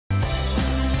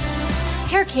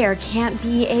Hair care can't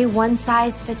be a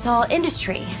one-size-fits-all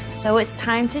industry, so it's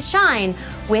time to shine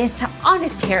with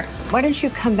honest hair. Why don't you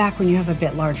come back when you have a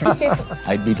bit larger?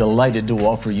 I'd be delighted to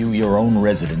offer you your own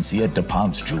residency at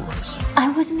DuPont's Jewelers. I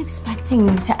wasn't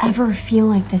expecting to ever feel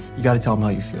like this. You gotta tell him how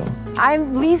you feel.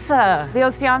 I'm Lisa,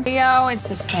 Leo's fiance. Leo, it's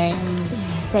the same.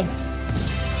 Thanks.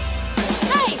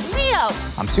 Hey, Leo!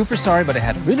 I'm super sorry, but I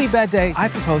had a really bad day. I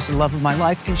proposed to the love of my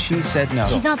life, and she said no.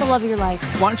 She's not the love of your life.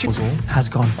 Why don't you... Has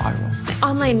gone viral. The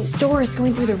online store is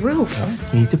going through the roof.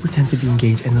 You need to pretend to be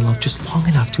engaged and in love just long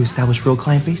enough to establish real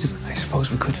client bases. I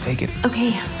suppose we could fake it.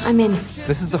 Okay, I'm in.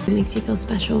 This is the... It makes you feel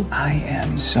special. I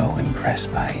am so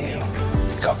impressed by you.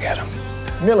 Go get him.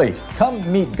 Millie,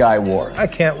 come meet Guy Ward. I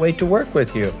can't wait to work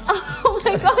with you. Oh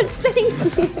my gosh, thank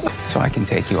you. So I can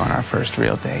take you on our first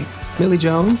real date. Millie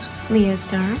Jones, Leo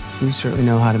Star. you certainly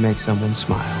know how to make someone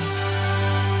smile.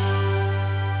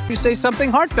 You say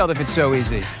something heartfelt if it's so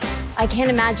easy. I can't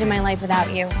imagine my life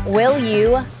without you. Will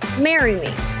you marry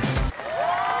me?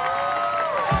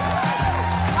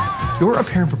 You're a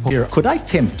parent proposal. Here, could I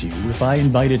tempt you if I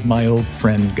invited my old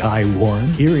friend Guy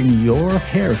Warren? Hearing your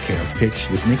hair care pitch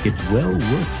would make it well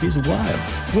worth his while.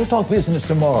 We'll talk business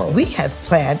tomorrow. We have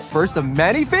planned. First of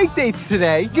many fake dates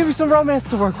today. Give me some romance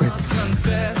to work with.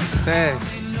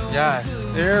 Thanks. Yes,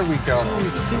 there we go.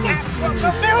 Oh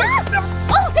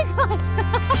my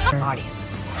gosh!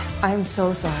 Audience. I'm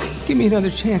so sorry. Give me another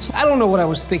chance. I don't know what I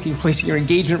was thinking, placing your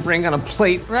engagement ring on a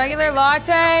plate. Regular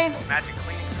latte.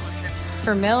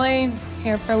 For Millie.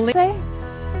 Here for Lisa.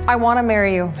 I want to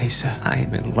marry you. Lisa, I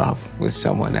am in love with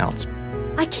someone else.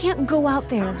 I can't go out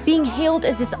there being hailed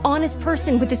as this honest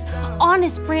person with this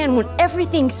honest brand when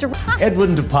everything's surrounded.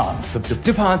 Edwin DuPont of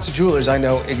DuPont's Jewelers, I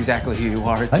know exactly who you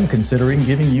are. I'm considering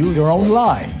giving you your own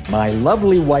line. My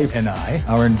lovely wife and I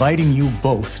are inviting you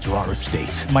both to our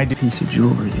estate. My Piece of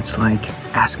jewelry, it's like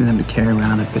asking them to carry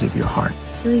around a bit of your heart.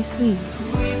 It's really sweet.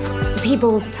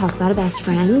 People talk about a best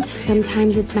friend.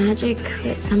 Sometimes it's magic,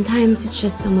 but sometimes it's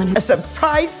just someone who... A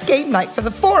surprise game night for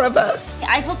the four of us. The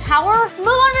Eiffel Tower?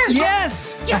 Moulin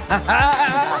Yes!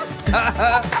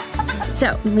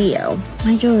 So, Leo,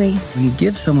 my jewelry. When you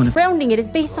give someone Grounding it is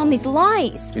based on these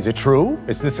lies. Is it true?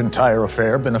 Has this entire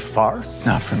affair been a farce? It's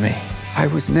not for me. I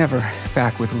was never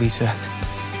back with Lisa.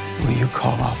 Will you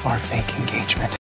call off our fake engagement?